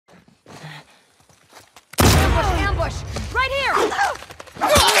ambush! Right here!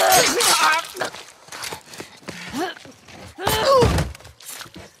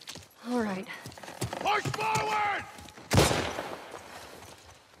 All right. Push forward!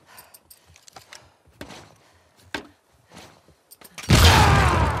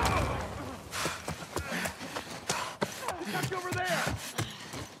 Stuck over there!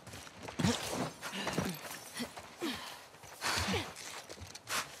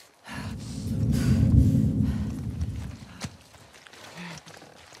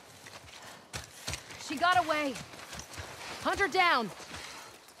 She got away. Hunt her down.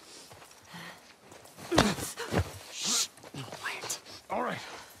 Shh. Quiet. All right,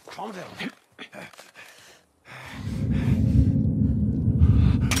 calm down.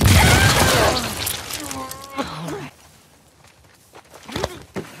 All right.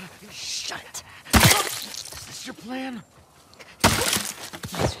 Shut it. Is this your plan?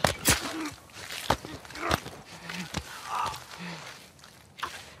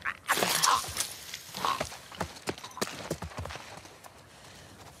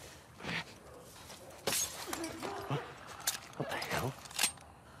 What the hell?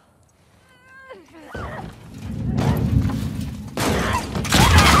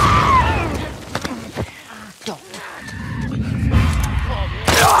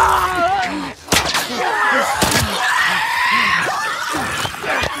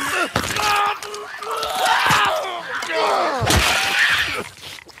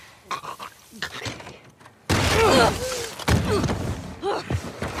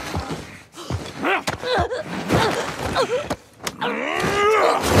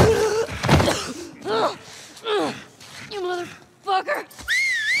 You motherfucker!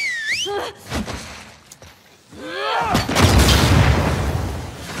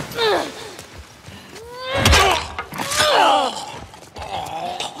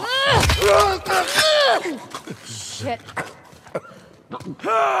 Shit.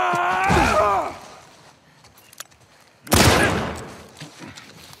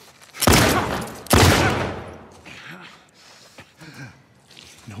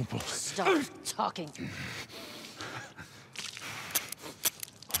 No bullets. Stop talking.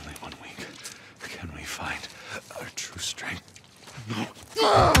 Only 1 week. Can we find our true strength?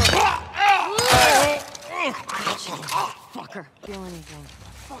 Fucker. Feel anything.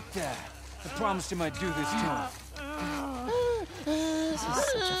 Fuck that. I promised him I'd do this to him. This is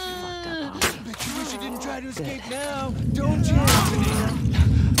such a fucked up hobby. Bet you wish you didn't try to escape now, don't you, Anthony?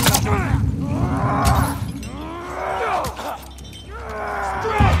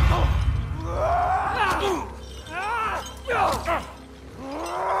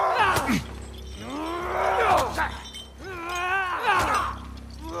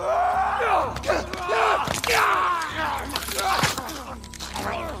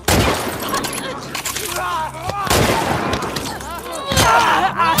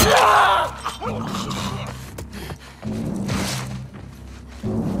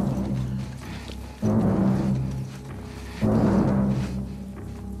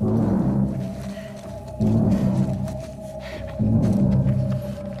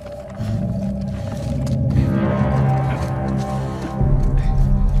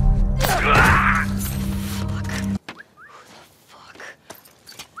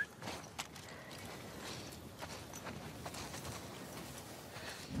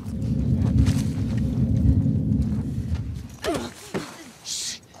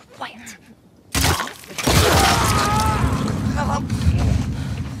 Quiet.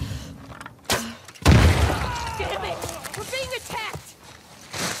 Damn it! We're being attacked!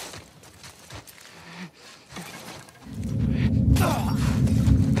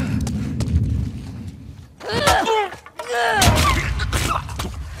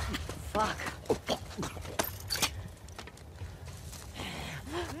 Fuck.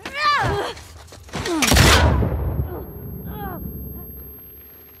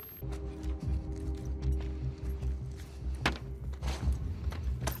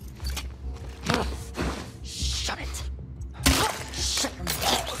 Shut it. Shut your mouth.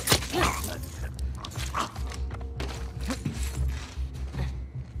 Oh, God, what?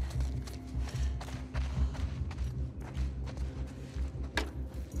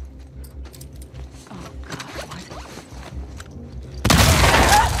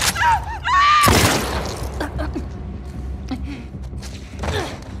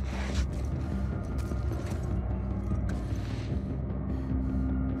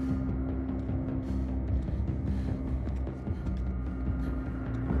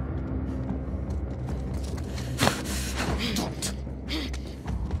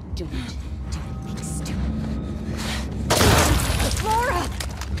 Don't do anything stupid. Laura!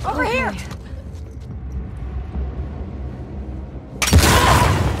 Over here!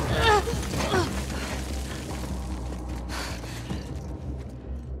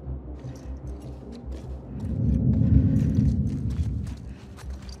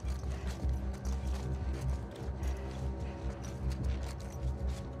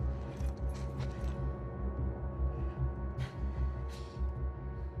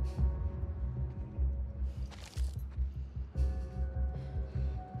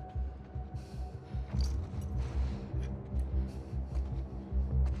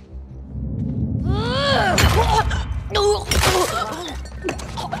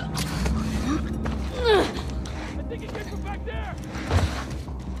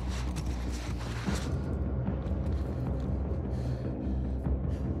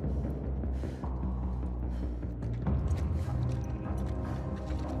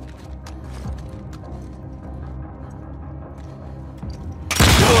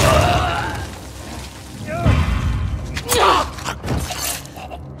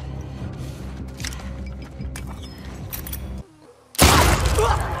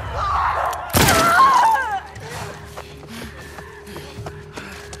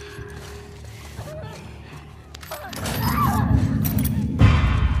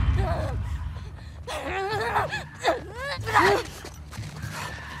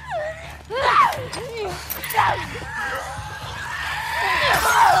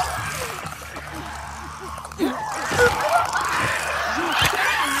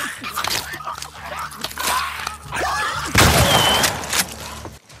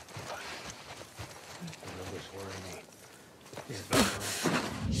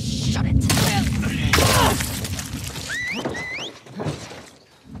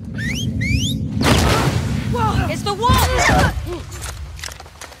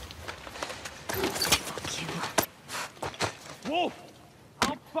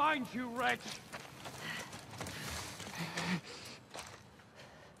 find you, wretch!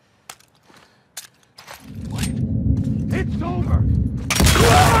 It's over!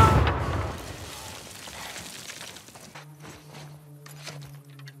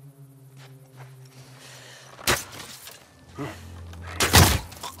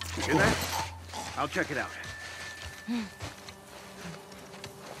 In there? I'll check it out.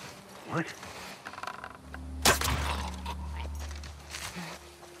 What?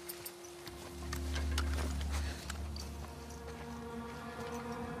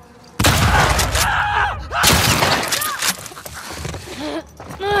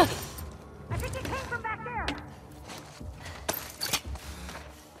 I think it came from back there.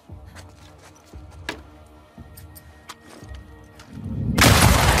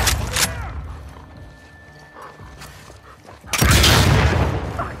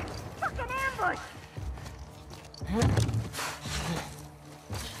 Fucking ambush!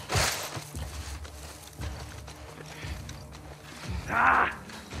 Ah!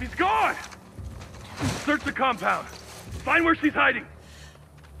 She's gone! Search the compound. Find where she's hiding.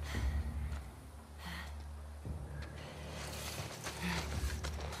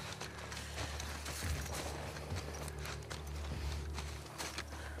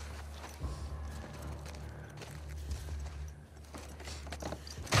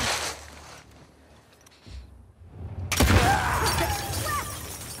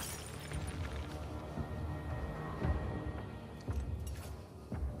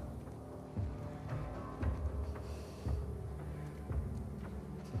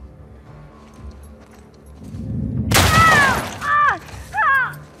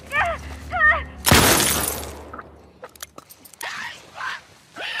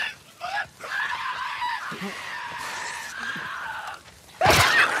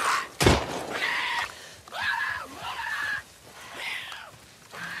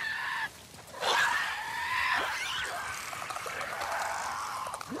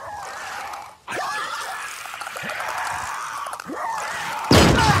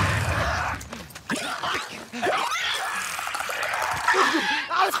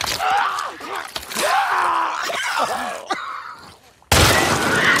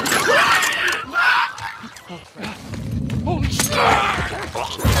 Holy shit! No,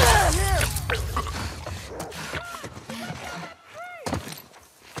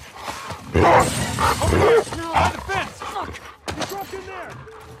 on the fence! Fuck! You dropped in there!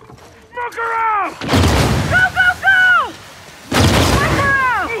 Look around! Go, go, go! Look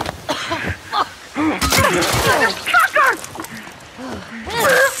around! Motherfucker!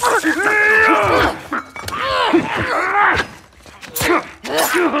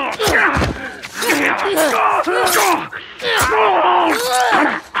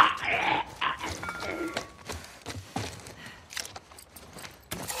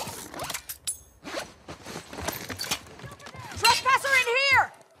 Trespasser in here!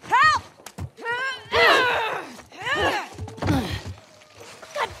 Help!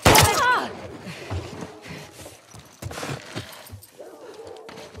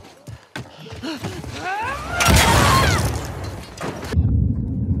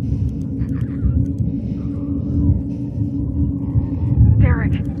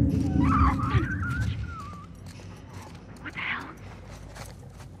 Derek. What the hell?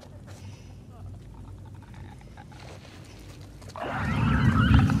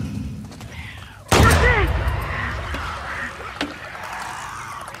 What's this?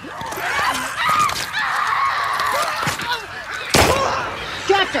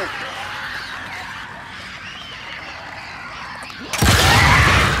 Captor!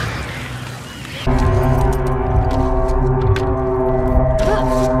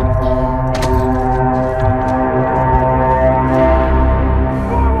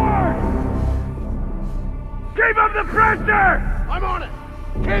 Keep up the pressure! I'm on it!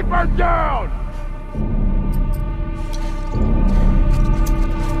 Keep her down!